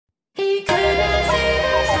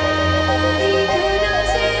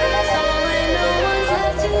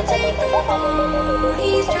fall.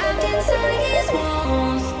 He's trapped inside his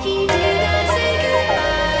walls. He did not say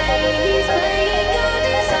goodbye. He's playing God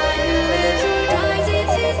decide who lives or dies.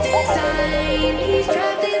 It's his design. He's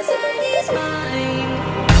trapped inside his mind.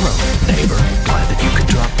 Hello, neighbor. Glad that you could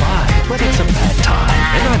drop by, but it's a bad time,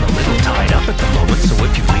 and I'm a little tied up at the moment. So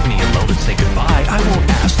if you leave me alone and say goodbye, I won't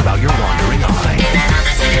ask about your wandering eye.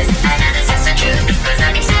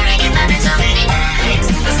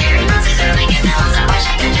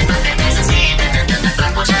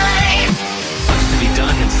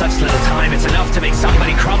 Such little time, it's enough to make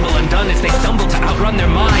somebody crumble undone as they stumble to outrun their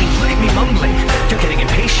mind. Look at me mumbling, you're getting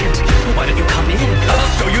impatient. Why don't you come in? I'll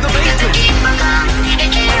show you the basement. Keep on calm, you can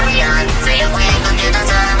carry on. Stay awake until the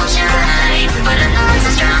sun will shine. But I'm not so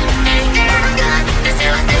strong, and there I'm gone. There's still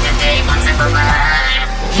a thing to take one simple line.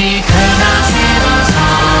 He could not save us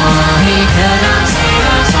all. He could not save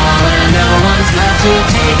us all. And no one's left to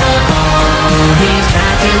take a fall. He's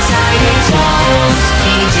trapped inside his walls.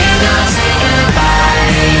 He did not say goodbye.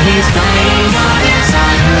 He's playing on his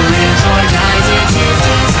side. Who lives or dies, it's his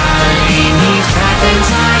design. He's trapped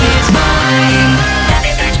inside his mind.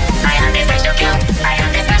 I have this urge to kill. I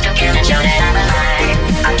have this urge to kill and show that I'm alive.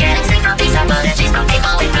 I'm getting sick from these apologies from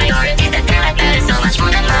people with priorities that feel like that is so much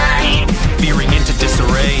more than mine. Veering into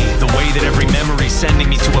disarray, the way that every memory's sending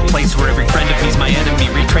me to a place where every friend of me's my enemy.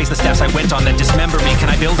 Retrace the steps I went on that dismember me. Can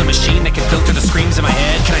I build a machine that can filter the screams in my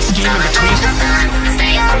head? Can I scheme in between?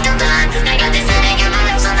 Stay up till dawn. I got this headache and my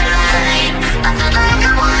lips on the line. I felt like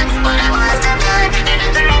I won what I was to done. And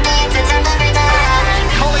never ending to tell every time.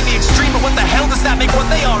 Calling me extreme, but what the hell does that make what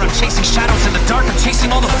they are? I'm chasing shadows in the dark. I'm chasing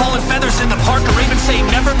all the fallen feathers in the park. A raven saying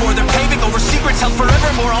nevermore. They're paving over secrets held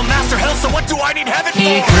forevermore. I'll master hell, so what do I need heaven for?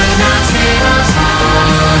 He could not save us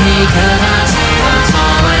all. He could not save us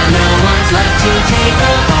all. And no one's left to take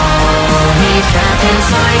the fall. He's trapped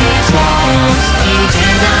inside his walls. He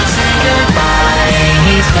did not say goodbye.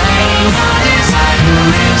 He's playing on his side. Who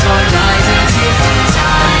lives or dies.